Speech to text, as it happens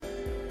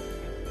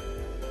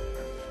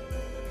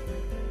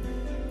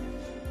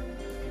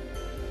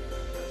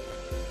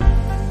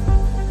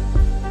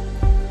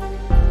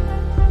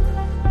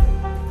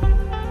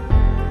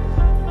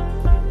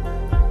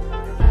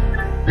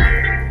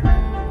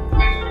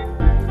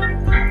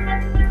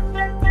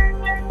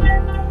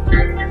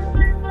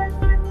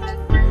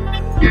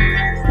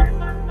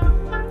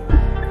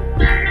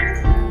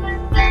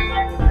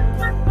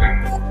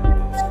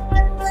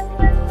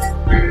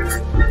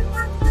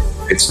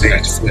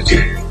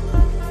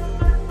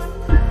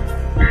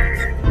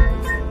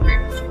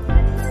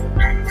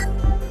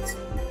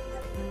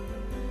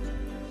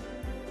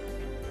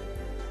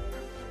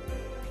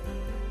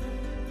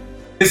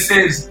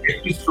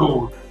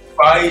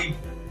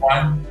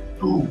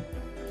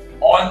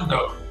on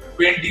the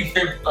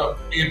 25th of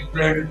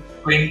April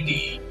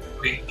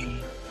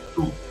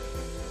 2022.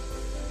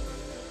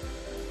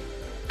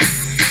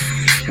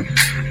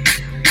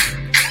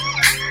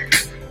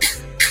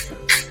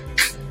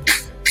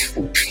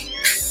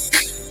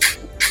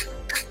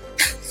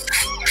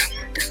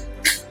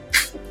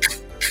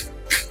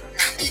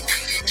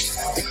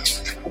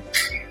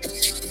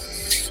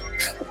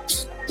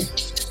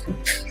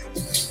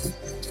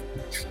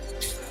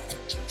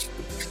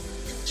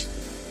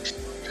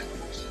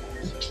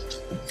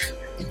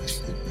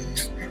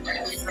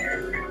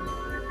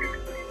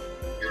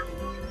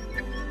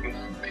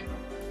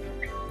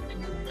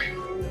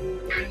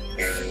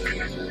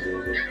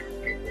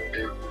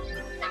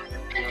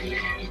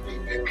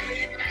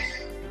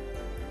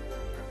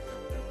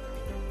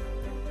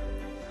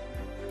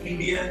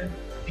 Indian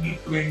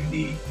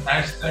T20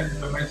 national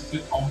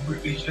domestic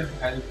competition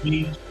has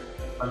reached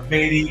a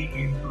very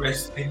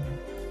interesting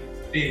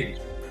stage.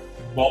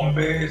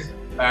 Bombay's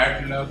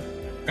bad luck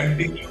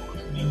continues,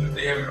 means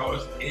they have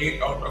lost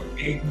 8 out of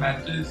 8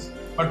 matches,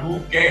 but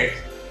who cares?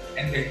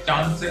 And the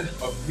chances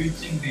of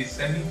reaching the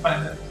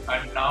semi-finals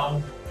are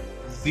now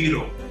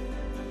zero.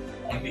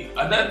 On the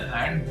other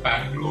hand,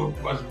 Bangalore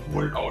was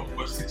bowled out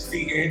for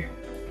 68,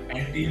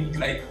 and teams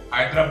like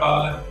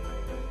Hyderabad,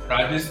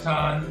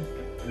 Rajasthan,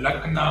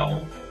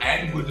 Lucknow,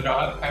 and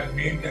Gujarat have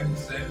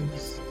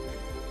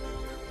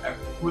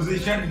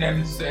positioned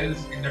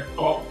themselves in the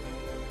top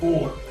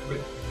 4,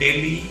 with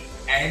Delhi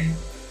and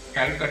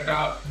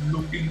Calcutta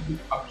looking to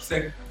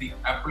upset the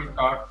apple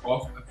cart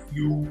of a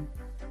few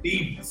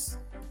teams.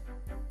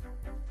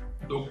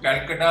 Though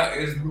Calcutta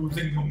is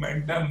losing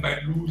momentum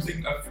by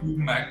losing a few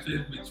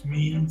matches, which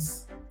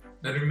means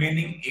the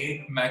remaining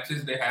 8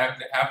 matches they have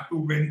to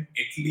win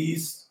at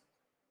least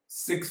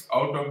 6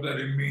 out of the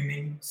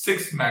remaining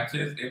 6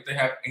 matches if they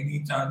have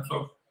any chance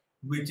of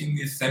reaching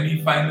the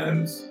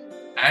semi-finals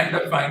and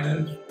the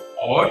finals.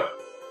 Or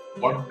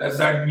what does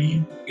that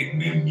mean? It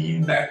may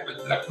mean that with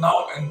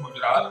Lucknow and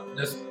Gujarat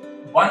just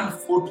 1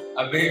 foot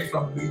away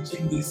from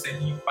reaching the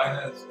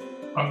semi-finals,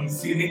 from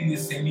sealing the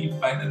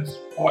semi-final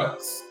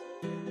spots,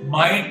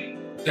 might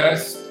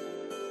just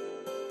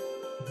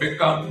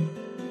become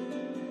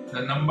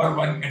the number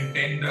 1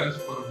 contenders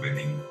for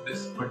winning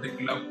this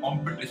particular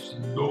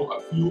competition, though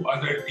a few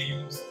other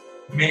teams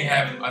may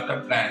have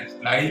other plans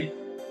like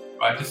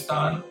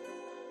Rajasthan,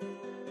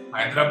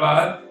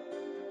 Hyderabad,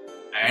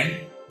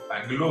 and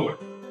Bangalore.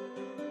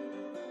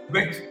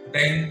 Which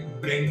then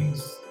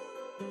brings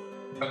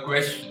the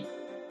question: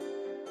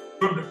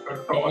 should a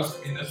toss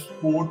in a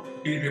sport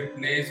be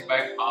replaced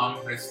by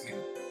arm wrestling?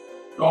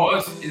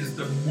 Toss is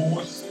the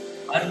most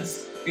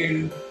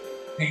unskilled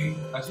thing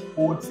a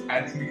sports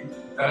athlete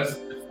does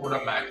before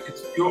a match.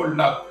 It's pure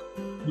luck.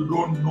 You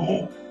don't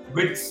know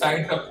which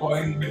side the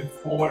coin will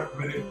fall.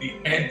 Will it be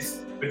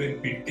heads? Will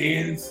it be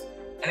tails?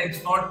 And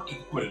it's not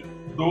equal.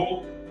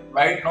 Though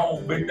right now,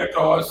 win the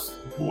toss,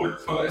 bowl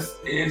first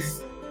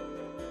is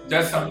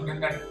just something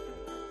that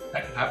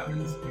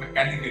happens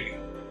mechanically.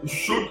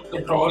 Should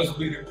the toss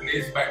be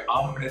replaced by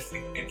arm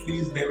wrestling, at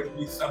least there will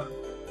be some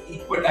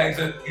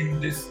equalizer in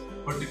this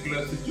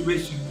particular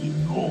situation. We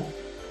know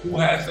who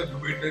has a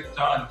greater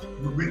chance.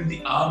 You win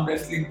the arm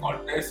wrestling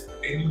contest,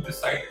 then you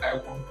decide I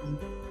want to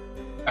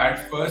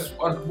bat first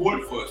or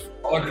bowl first,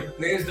 or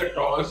replace the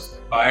toss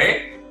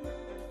by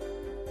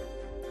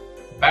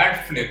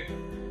bat flip.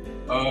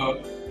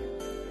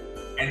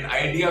 An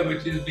idea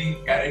which is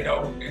being carried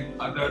out in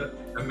other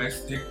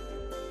domestic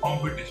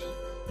competitions.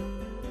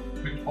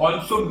 Which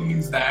also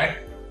means that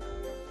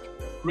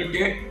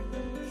cricket,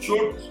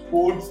 should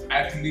sports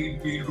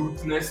athlete be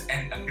ruthless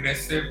and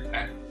aggressive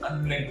and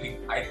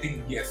unrelenting? I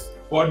think yes.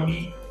 For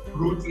me,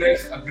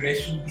 ruthless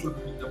aggression should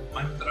be the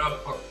mantra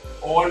for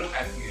all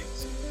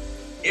athletes.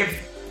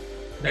 If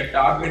the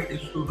target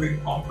is to win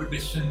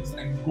competitions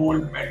and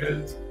gold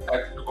medals,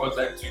 that's because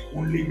that's the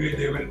only way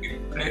they will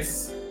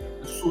impress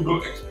the pseudo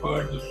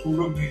experts, the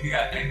pseudo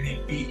media, and the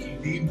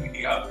PED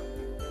media,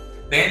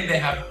 then they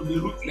have to be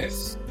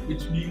ruthless.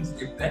 Which means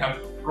if they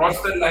have to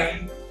cross the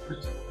line,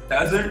 which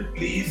doesn't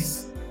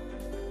please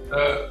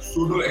the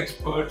pseudo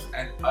experts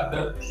and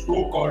other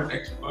so-called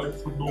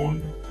experts who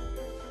don't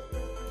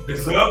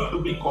deserve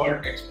to be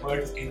called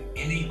experts in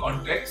any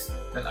context,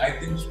 then I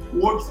think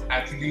sports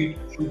athletes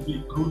should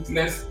be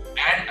ruthless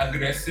and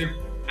aggressive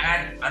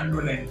and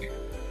unrelenting.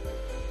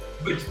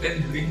 Which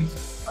then brings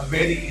a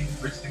very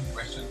interesting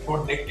question.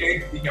 For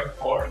decades, we have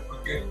called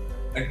cricket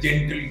a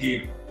gentle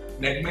game.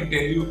 Let me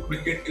tell you,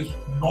 cricket is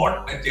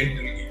not a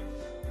gentle game.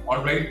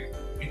 Alright?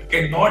 It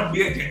cannot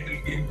be a gentle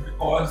game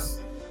because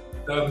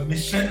the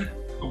mission,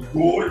 the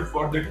goal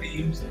for the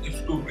teams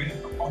is to win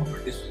a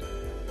competition.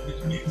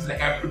 Which means they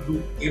have to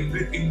do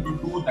everything to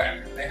do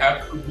that. They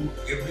have to do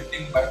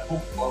everything by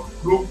hook or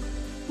crook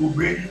to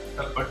win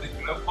the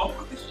particular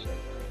competition.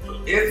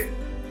 So if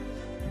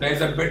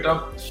there's a bit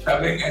of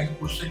shoving and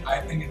pushing,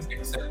 I think it's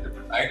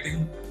acceptable. I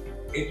think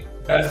it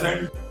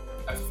doesn't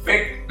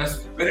affect the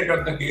spirit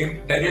of the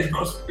game. There is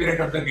no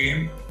spirit of the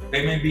game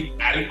There may be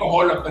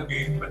alcohol of the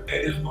game, but there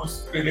is no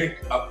spirit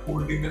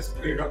upholding the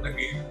spirit of the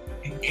game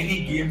in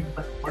any game,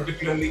 but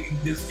particularly in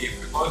this game,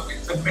 because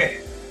it's a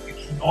myth.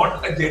 It's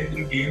not a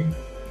gentle game.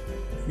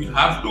 If you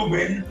have to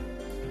win,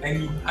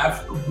 then you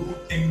have to do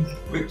things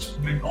which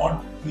may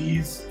not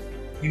please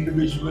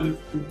individuals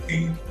who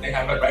think they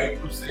have a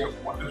right to say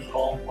what is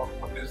wrong or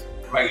what is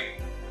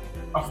right.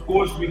 Of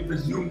course, we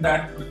presume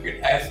that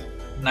cricket has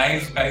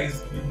nice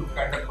guys. We look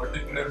at a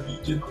particular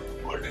region of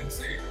the world and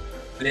say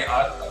they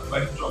are a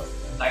bunch of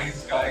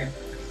nice guys,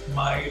 they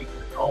smile,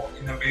 they talk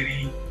in a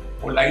very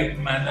polite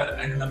manner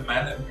and in a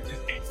manner which is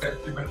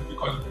acceptable,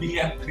 because we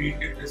have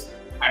created this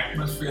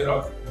atmosphere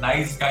of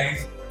nice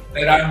guys.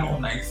 There are no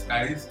nice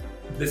guys.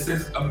 This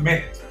is a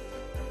myth.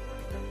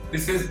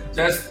 This is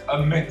just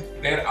a myth.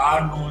 There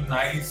are no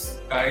nice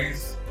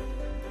guys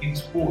in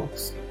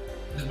sports.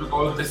 Just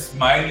because they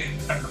smile in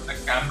front of the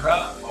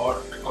camera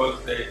or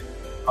because they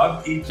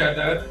hug each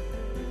other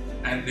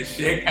and they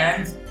shake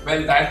hands,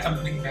 well, that's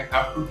something they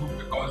have to do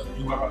because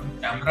you are on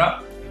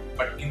camera.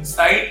 But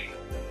inside,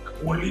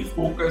 the only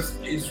focus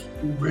is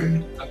to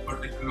win a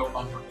particular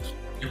competition.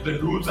 If they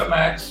lose a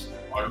match,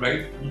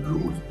 alright, you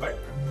lose, but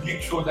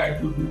make sure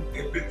that you do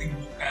everything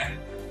you can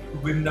to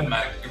win the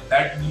match. If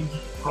that means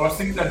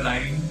crossing the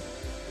line,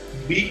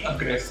 being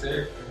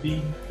aggressive,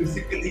 being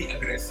physically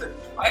aggressive,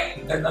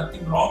 fine, there's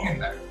nothing wrong in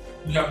that.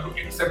 You have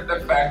to accept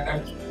the fact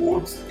that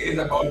sports is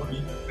about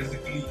being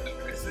physically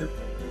aggressive.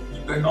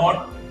 You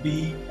cannot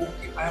be,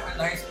 okay, I'm a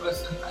nice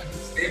person, I will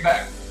stay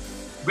back.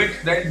 Which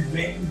then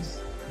brings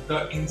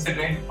the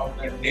incident of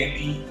the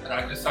Delhi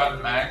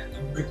Rajasthan match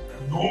in which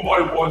no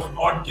ball was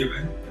not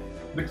given,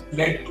 which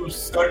led to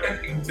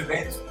certain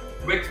incidents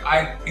which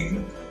I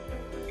think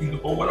in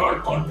the overall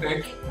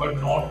context were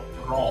not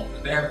wrong.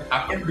 They have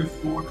happened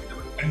before, they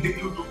will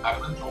continue to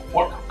happen. So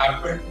what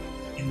happened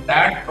in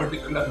that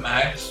particular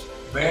match,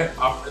 where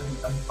after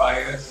the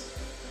umpires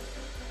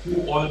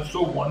who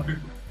also wanted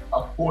to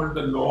uphold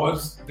the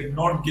laws did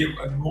not give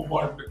a no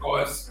ball,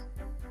 because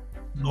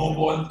no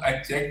balls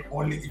are checked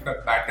only if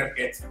a batter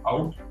gets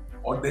out,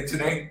 or they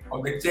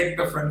check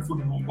the front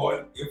foot no ball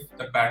if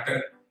the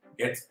batter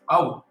gets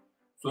out.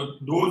 So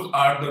those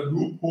are the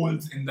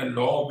loopholes in the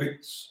law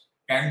which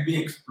can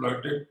be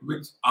exploited,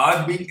 which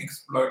are being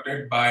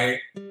exploited by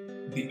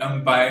the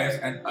umpires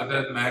and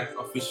other match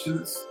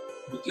officials,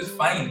 which is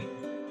fine.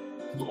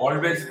 You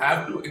always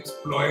have to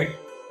exploit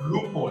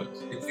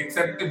loopholes. It's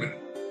acceptable.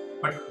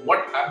 But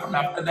what happened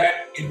after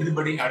that,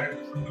 everybody had a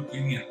different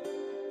opinion.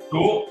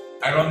 So,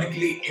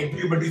 ironically,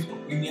 everybody's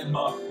opinion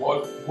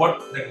was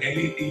what the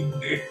Delhi team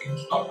did in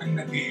stopping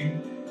the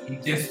game,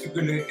 in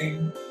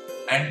gesticulating,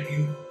 and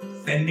in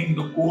sending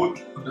the coach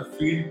to the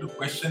field to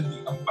question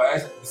the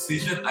umpire's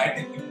decision. I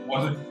think it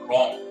wasn't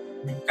wrong.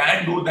 You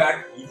can do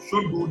that, you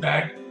should do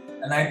that,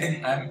 and I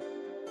think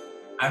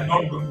I'm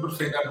not going to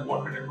say that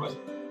what it was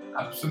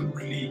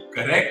absolutely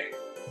correct,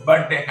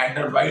 but they had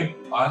the right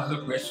to ask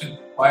the question,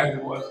 why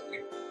was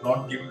it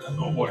not given a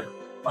no ball?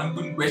 One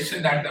could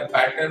question that the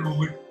batter who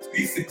with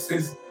 3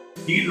 sixes,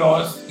 he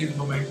lost his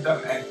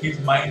momentum and his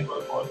mind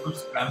was also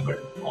scrambled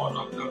because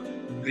of the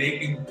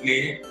break in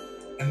play,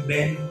 and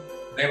then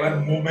there were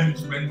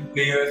moments when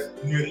players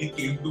nearly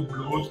came to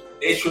blows.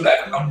 They should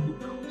have come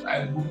to blows.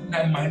 I wouldn't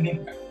have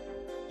minded that.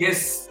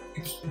 Yes,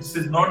 this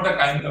is not the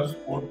kind of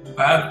sport. You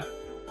have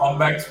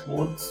combat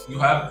sports, you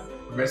have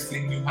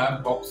wrestling, you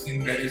have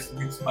boxing, there is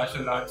mixed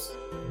martial arts,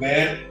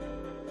 where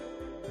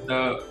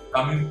the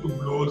coming to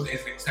blows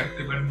is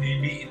acceptable.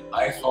 Maybe in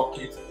ice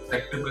hockey it's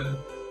acceptable,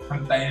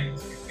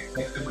 sometimes it's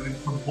acceptable in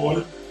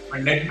football.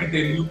 But let me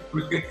tell you,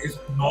 cricket is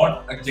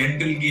not a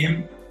gentle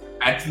game.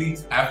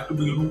 Athletes have to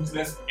be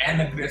ruthless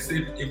and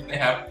aggressive if they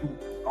have to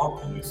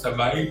not only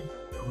survive,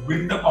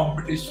 win the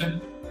competition,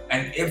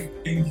 and if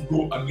things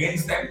go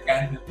against them,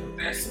 can they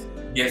protest?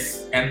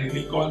 Yes. Can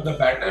they recall the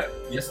batter?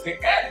 Yes, they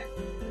can.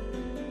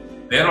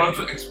 They're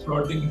also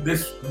exploiting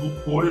this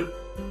loophole.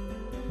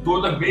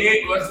 Though the way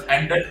it was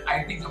handled,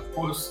 I think, of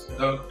course,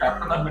 the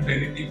captain of the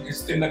Delhi team is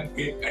still a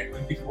kid at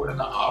 24 and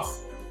a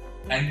half.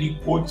 And the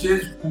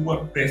coaches who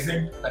were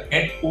present, the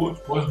head coach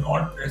was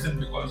not present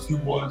because he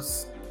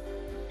was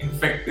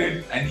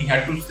infected and he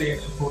had to stay in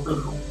a hotel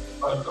room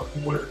for the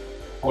whole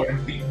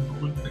quarantine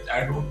rule, which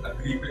I don't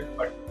agree with,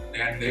 but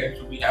they are there,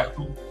 so we have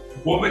to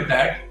go with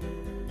that.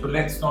 So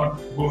let's not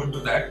go into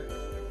that.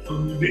 So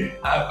we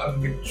didn't have a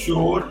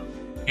mature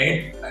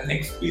head, an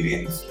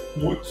experienced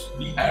coach.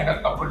 We had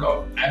a couple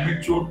of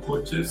amateur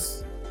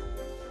coaches,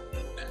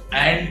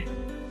 and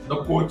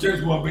the coaches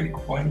who have been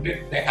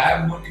appointed, they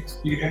have no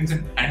experience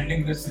in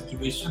handling the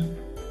situation.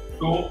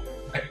 So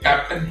the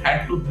captain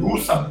had to do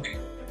something.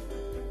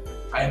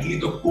 Ideally,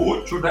 the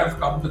coach should have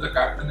come to the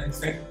captain and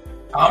said,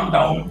 calm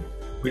down,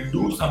 we'll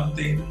do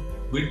something,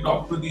 we'll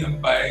talk to the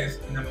umpires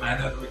in a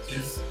manner which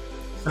is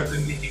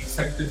certainly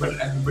acceptable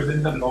and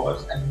within the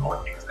laws and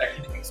not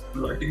exactly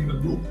exploiting the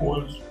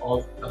loopholes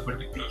of the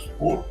particular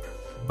sport.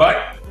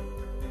 But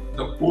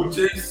the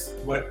coaches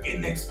were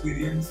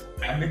inexperienced,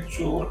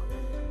 amateur.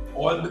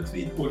 All the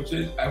 3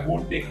 coaches, I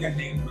won't take their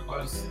name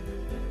because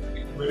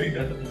it really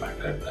doesn't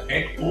matter. The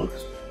head coach,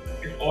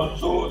 is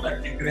also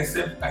that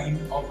aggressive kind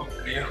of a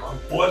player, or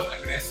was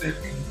aggressive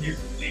in his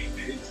playing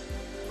days.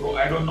 So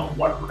I don't know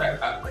what would have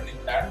happened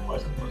if that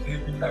person was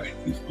able to have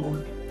at least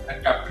told the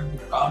captain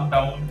to calm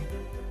down,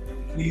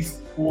 at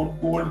least pour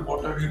cold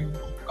water him to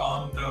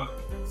calm the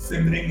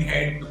simmering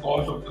head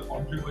because of the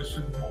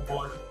controversial no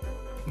ball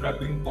should have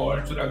been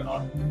called, should have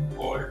not been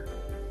called.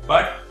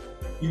 But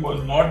he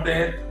was not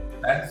there,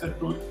 that's the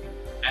truth.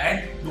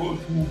 And those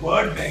who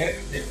were there,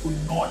 they could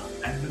not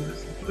handle the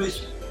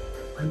situation.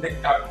 When the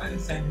captain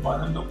sent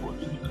one of the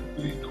coaches to the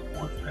field, the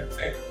coach had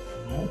said,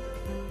 no,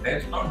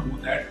 let's not do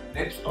that.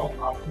 Let's talk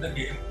after the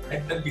game.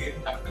 Let the game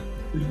happen.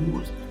 If we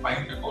lose, it's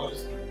fine,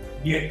 because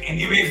we had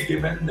anyways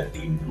given the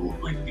team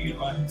 220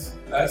 runs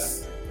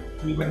plus.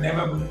 We were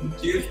never going to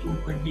chase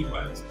 220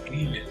 runs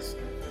anyways.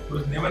 It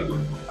was never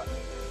going to happen.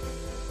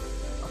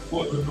 Of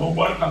course, the no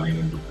ball coming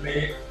into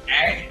play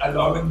and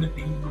allowing the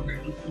team to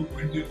get to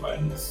 220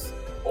 runs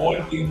all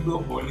came to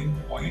a boiling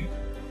point.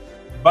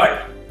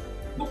 But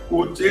the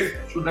coaches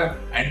should have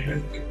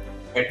handled it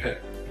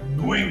better.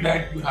 Knowing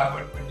that you have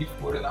a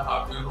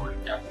 24-and-a-half-year-old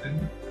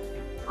captain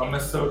from a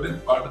certain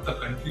part of the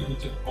country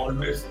which is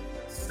always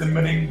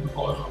simmering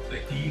because of the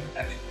heat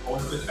and it's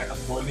always at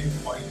a boiling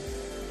point,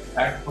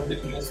 that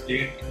particular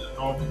state in the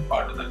northern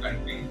part of the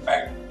country. In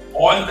fact,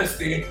 all the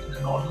states in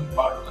the northern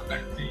part of the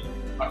country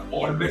are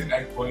always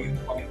at boiling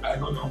point. I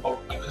don't know about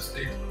other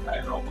states, but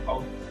I talk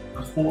about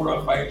the 4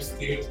 or 5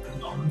 states in the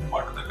northern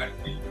part of the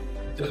country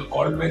which is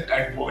always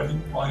at boiling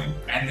point,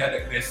 and they are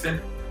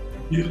aggressive.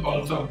 He is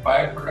also a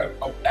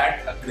byproduct of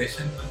that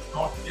aggression. It's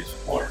not his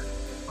fault.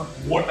 But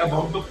what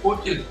about the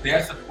coaches? They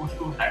are supposed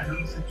to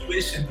handle the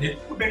situation. They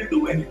couldn't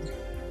do anything.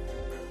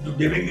 You're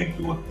giving it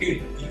to a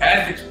kid. He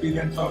has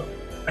experience of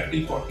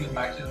 30-40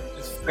 matches,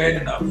 which is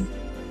fair enough.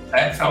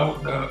 That's how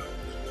the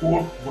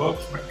sport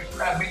works, but it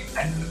could have been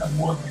handled in a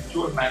more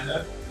mature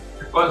manner,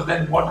 because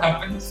then what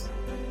happens?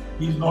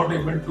 He's not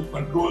able to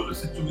control the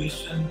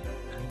situation,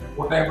 and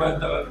whatever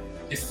the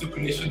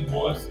gesticulation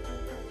was,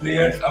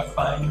 players are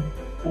fine,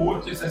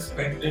 coach is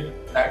suspended.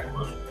 That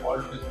was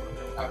always going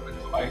to happen.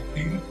 So I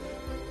think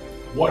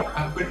what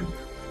happened,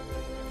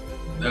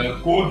 the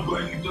coach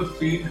going into the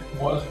field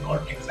was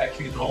not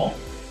exactly wrong,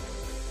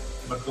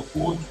 but the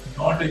coach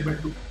not able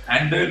to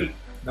handle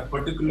the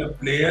particular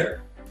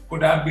player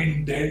could have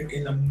been dealt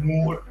in a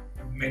more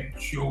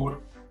mature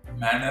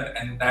manner,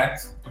 and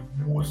that's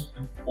the most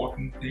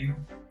important thing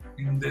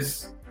in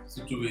this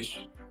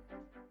situation.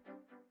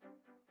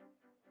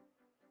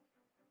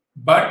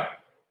 But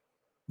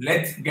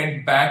let's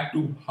get back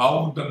to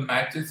how the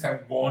matches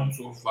have gone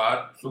so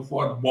far. So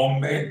for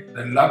Bombay,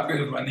 the luck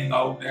is running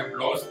out. They have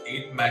lost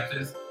 8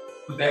 matches.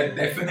 So they're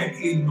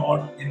definitely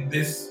not in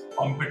this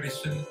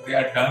competition. They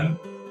are done.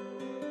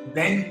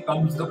 Then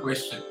comes the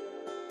question,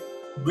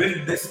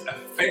 will this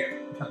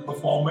affect the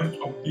performance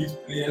of these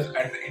players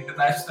at the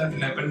international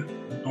level?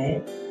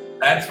 No.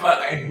 That's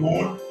why I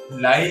don't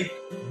like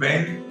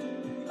when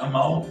the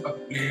amount a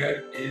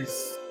player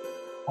is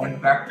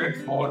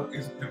contracted for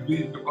is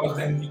revealed, because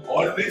then we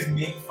always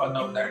make fun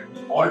of that.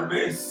 We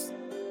always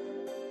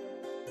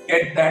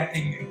get that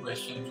thing in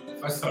question. So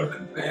if a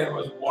certain player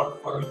was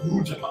bought for a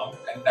huge amount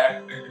and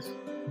that player is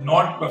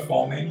not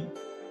performing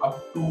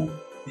up to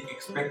the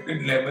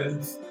expected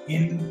levels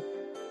in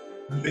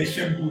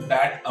relation to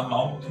that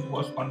amount he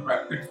was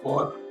contracted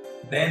for,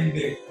 then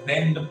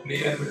the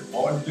player will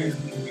always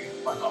be made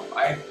fun of.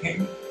 I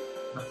think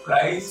the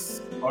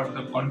price or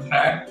the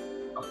contract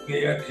a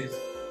player is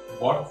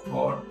bought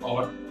for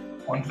or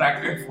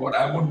contracted for,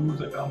 I won't use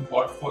the term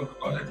bought for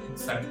because it's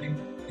insulting,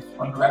 it's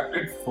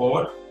contracted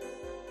for,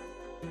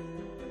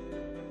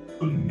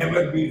 should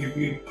never be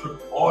revealed, should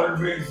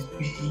always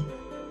be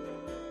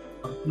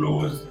a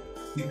closed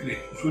secret.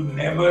 You should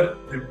never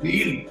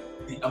reveal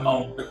the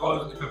amount,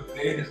 because if a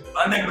player is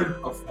unable to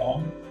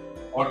perform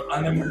or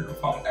unable to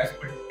perform as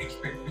per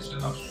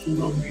expectation of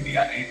pseudo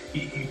media and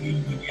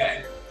PEV media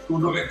and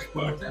pseudo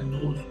experts and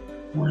those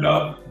who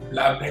love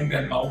blabbering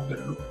their mouth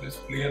that look, this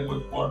player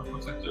was bought for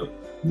such a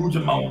huge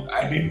amount.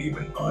 I didn't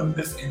even earn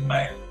this in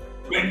my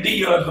 20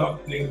 years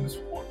of playing the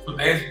sport. So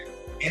there's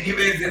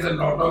a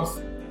lot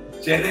of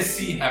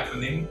jealousy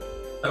happening.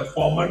 The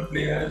former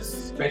players,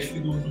 especially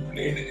those who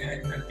played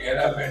in an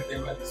era where they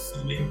were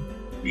receiving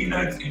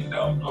peanuts in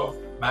terms of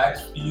match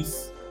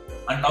fees,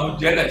 are now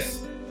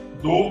jealous,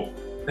 though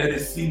they're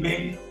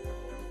receiving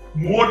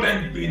more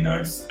than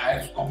peanuts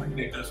as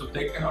commentators. So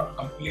they cannot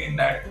complain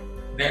that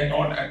they're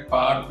not at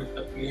par with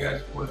the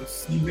players who are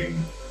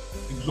receiving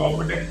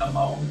exorbitant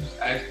amounts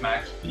as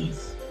match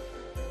fees.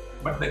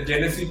 But the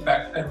jealousy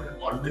factor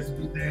will always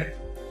be there.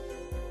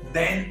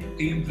 Then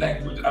teams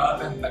like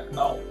Gujarat and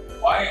Lucknow,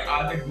 why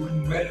are they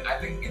doing well? I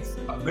think it's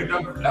a bit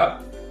of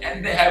luck,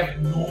 and they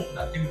have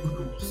nothing to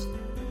lose.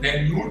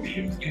 They're new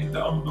teams in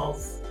terms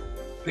of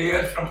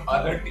players from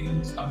other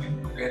teams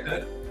coming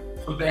together.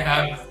 So they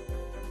have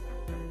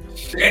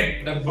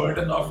shed the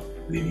burden of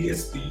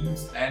previous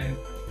teams and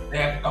they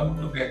have come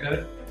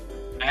together,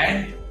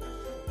 and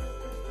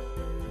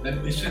the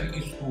mission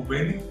is to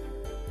win.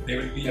 They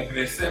will be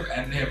aggressive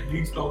and they have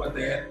reached over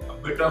there. A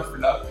bit of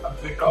luck, a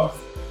bit of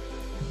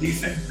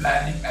decent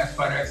planning as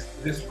far as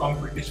this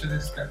competition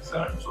is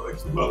concerned. So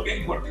it's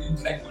working for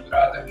teams like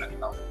Gujarat and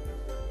Lucknow.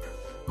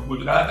 So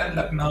Gujarat and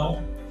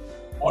Lucknow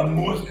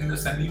almost in the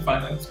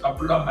semi-finals,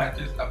 couple of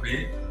matches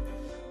away,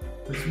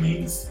 which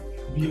means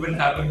we will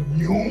have a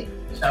new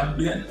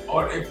champion.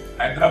 Or if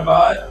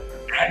Hyderabad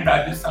and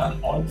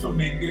Rajasthan also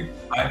make it,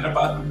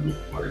 Hyderabad will look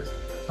for its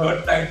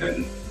third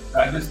title.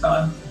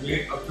 Rajasthan's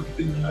wait of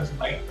 15 years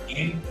might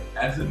end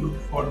as they look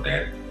for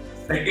their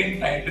second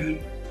title.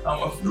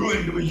 Now, a few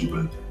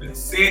individuals will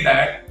say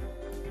that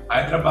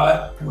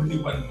Hyderabad only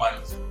won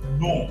once.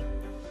 No,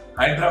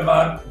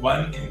 Hyderabad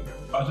won in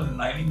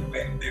 2009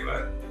 when they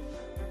were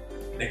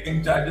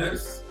Deccan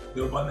Chargers.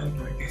 They won in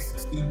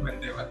 2016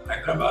 when they were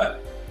Hyderabad.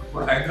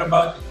 For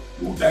Hyderabad,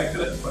 2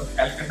 titles. For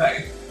Calcutta,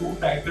 it's 2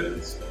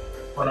 titles.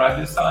 For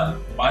Rajasthan,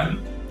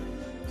 1.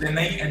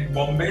 Chennai and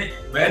Bombay.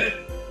 Well,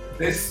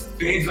 this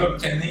phase of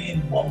Chennai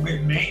and Bombay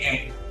may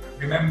end.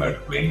 Remember,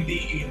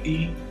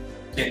 2018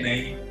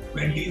 Chennai,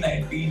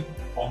 2019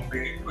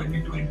 Bombay,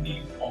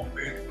 2020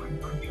 Bombay,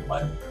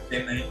 2021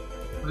 Chennai.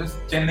 This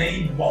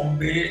Chennai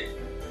Bombay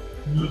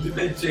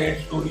musical chair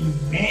story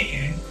may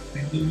end,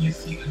 and we may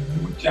see a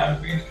new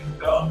champion in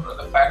terms of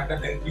the fact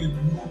that there will be a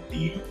new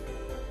team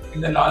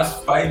in the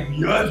last 5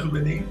 years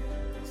winning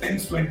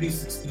since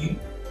 2016.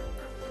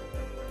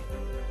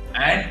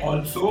 And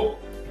also,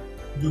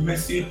 you may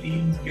see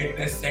teams get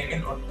their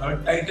second or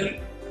third title,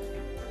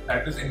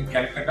 that is in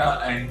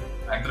Calcutta and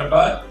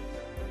Hyderabad.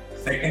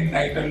 Second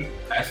title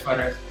as far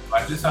as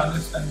Rajasthan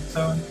is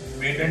concerned,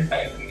 maiden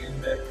title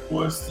in their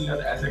first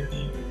year as a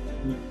team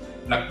with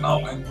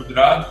Lucknow and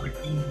Gujarat,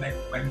 with teams like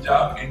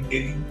Punjab and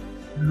Delhi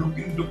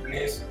looking to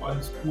place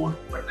one sport,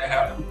 but they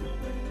have to be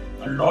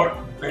a lot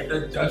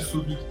better just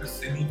to reach the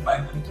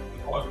semi-finals,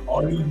 because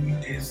all you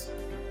need is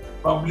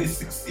probably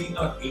 16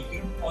 or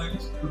 18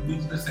 points to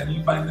reach the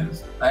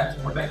semi-finals. That's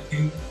what I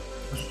think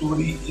the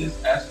story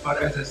is as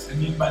far as the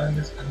semi-final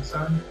is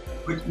concerned,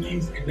 which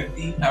means if the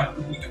team have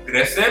to be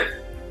aggressive,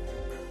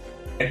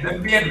 let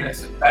them be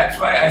aggressive. That's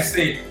why I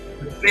say,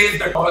 replace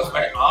the toss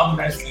by arm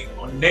wrestling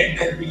or let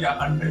there be a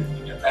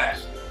 100-meter dash.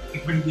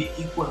 It will be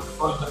equal,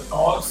 because the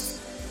toss,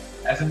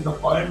 as in the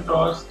coin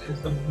toss,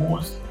 is the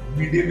most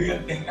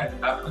medieval thing that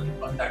happens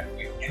on that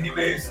field.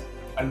 Anyways,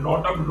 a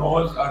lot of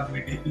laws are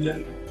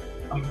medieval.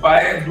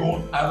 Umpires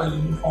don't have a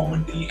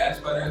uniformity as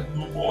far as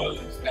no balls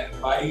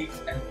and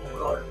bites and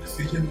overall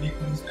decision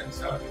making is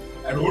concerned.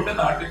 I wrote an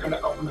article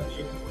a couple of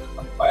years ago.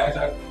 Umpires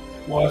are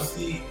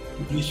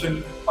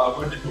quasi-judicial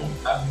power. They don't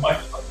have much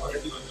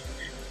authority on the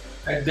field.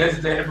 They're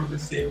just there for the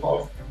sake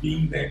of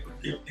being there to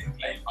give things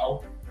like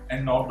out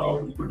and not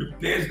out. You could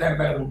replace them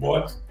by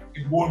robots.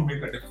 It won't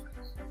make a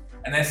difference.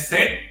 And I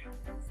said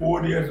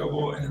 4 years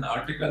ago in an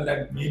article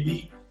that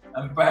maybe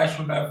umpires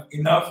should have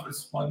enough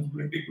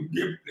responsibility to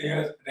give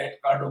players red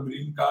card or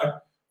green card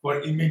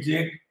for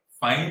immediate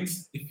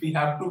fines. If we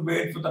have to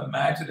wait for the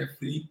match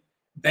referee,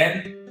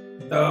 then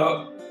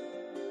the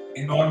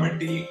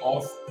enormity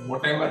of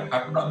whatever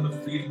happened on the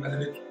field, whether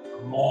it's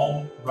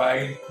wrong,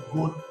 right,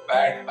 good,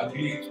 bad,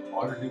 ugly, it's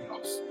already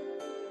lost.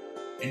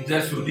 And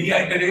just to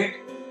reiterate,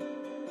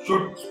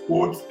 should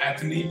sports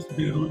athletes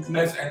be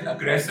ruthless and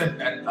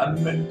aggressive and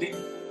unrelenting?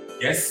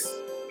 Yes,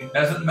 it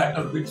doesn't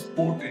matter which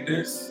sport it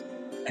is.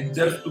 And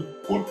just to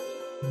put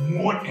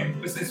more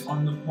emphasis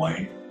on the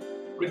point,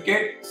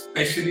 cricket,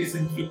 especially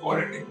since we call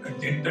it a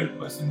gentle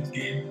person's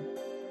game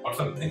or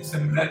something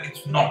similar,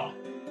 it's not.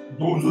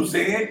 Those who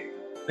say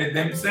it, they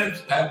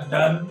themselves have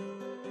done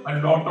a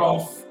lot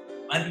of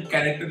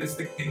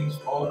uncharacteristic things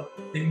or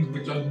things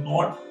which are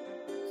not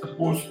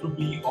supposed to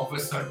be of a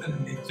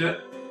certain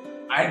nature.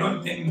 I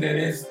don't think there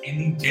is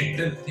any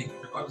gentle thing,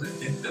 because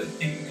the gentle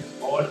thing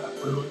is all a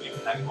colonial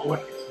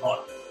hangover. It's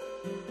not.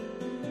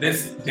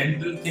 This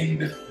gentle thing,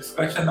 this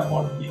discussion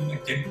about being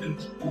a gentle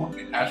sport,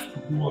 it has to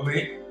go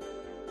away.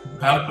 You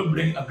have to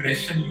bring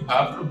aggression, you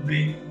have to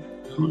bring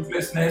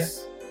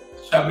ruthlessness,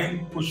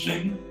 shoving,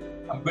 pushing,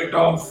 a bit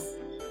of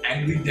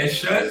angry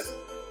gestures.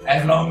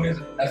 As long as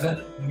it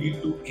doesn't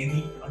lead to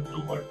any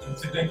untoward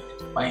incident,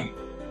 it's fine.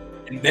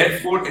 And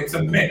therefore, it's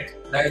a myth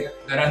that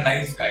there are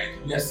nice guys.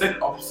 We are still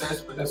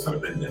obsessed with a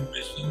certain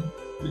generation.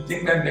 We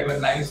think that they were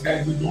nice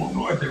guys. We don't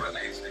know if they were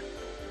nice guys.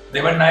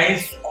 They were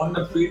nice on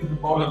the field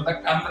because of the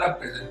camera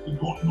presence. We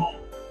don't know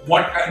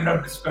what kind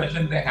of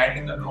discussion they had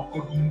in the locker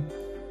room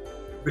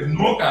with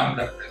no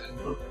camera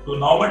present. So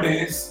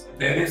nowadays,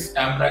 there is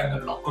camera in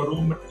the locker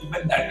room, but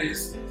even that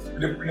is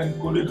scripted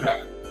and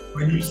choreographed.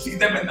 When you see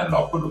them in the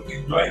locker room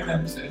enjoying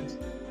themselves,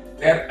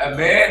 they are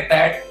aware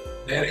that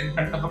they are in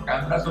front of a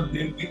camera, so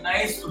they'll be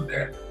nice to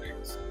their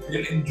friends.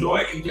 They'll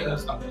enjoy each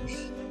other's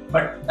company.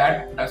 But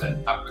that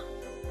doesn't happen.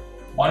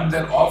 Once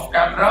they're off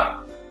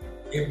camera,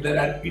 if there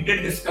are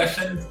heated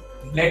discussions,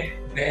 let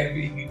there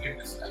be heated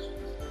discussions.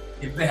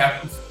 If they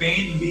have to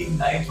feign being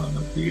nice on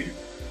the field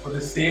for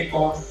the sake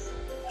of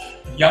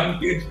young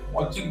kids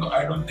watching,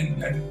 I don't think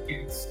young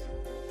kids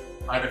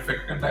are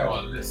affected by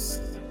all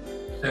this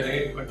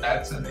charade, but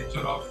that's the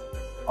nature of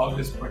how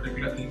this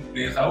particular thing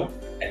plays out.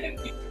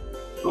 NLP.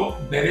 So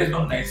there is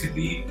no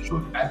nicety.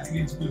 Should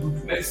athletes be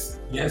ruthless?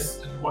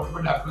 Yes. And what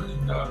will happen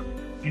in the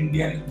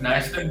Indian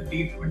national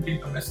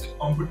T20 domestic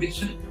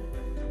competition?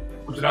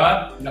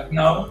 Gujarat,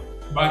 Lucknow,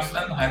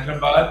 Pakistan,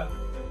 Hyderabad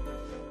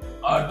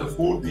are the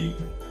four teams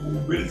who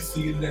will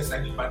seal their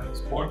semi-final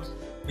spots,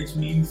 which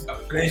means a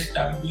fresh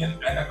champion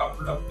and a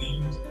couple of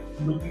teams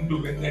looking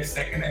to win their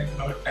second and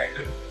third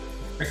title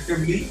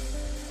respectively,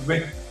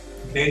 with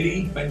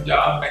Delhi,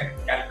 Punjab and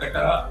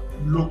Calcutta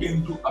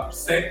looking to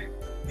upset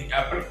the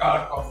apple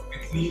cart of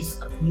at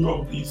least a few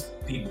of these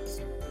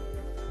teams.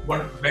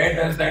 But where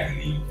does that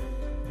leave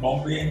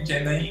Bombay and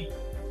Chennai?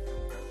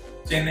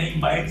 Chennai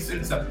might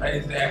still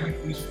surprise. They have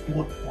at least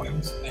 4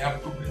 points. They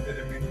have to win the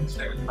remaining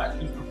 7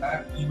 matches to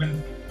have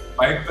even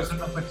 5%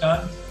 of a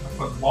chance.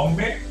 But for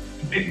Bombay,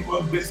 it didn't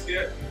work this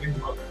year. It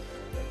didn't work.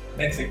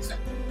 Let's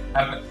accept it.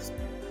 Happens.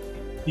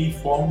 He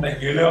formed a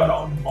halo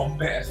around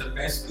Bombay as the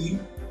best team.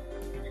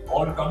 It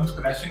all comes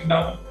crashing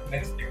down.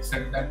 Let's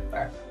accept that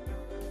fact.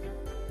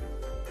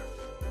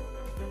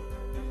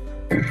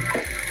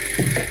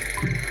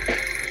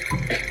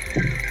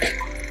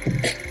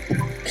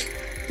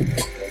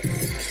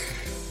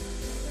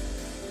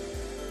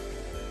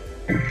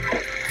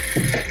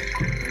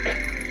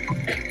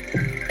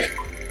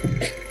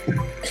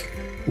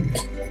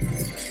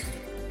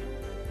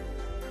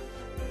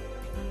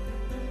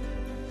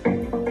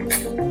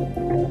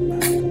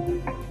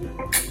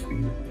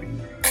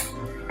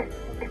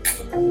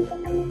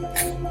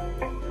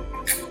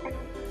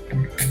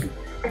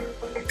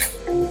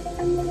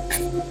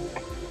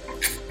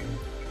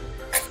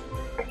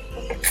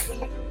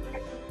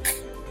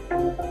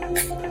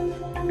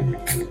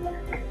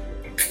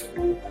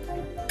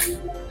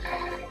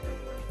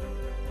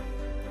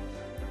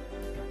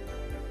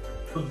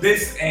 So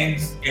this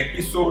ends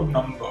episode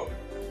number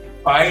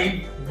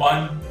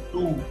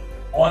 512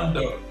 on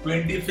the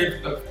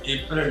 25th of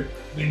April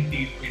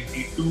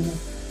 2022.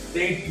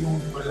 Stay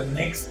tuned for the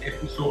next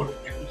episode,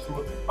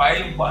 episode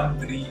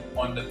 513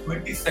 on the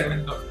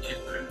 27th of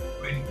April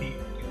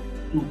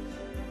 2022.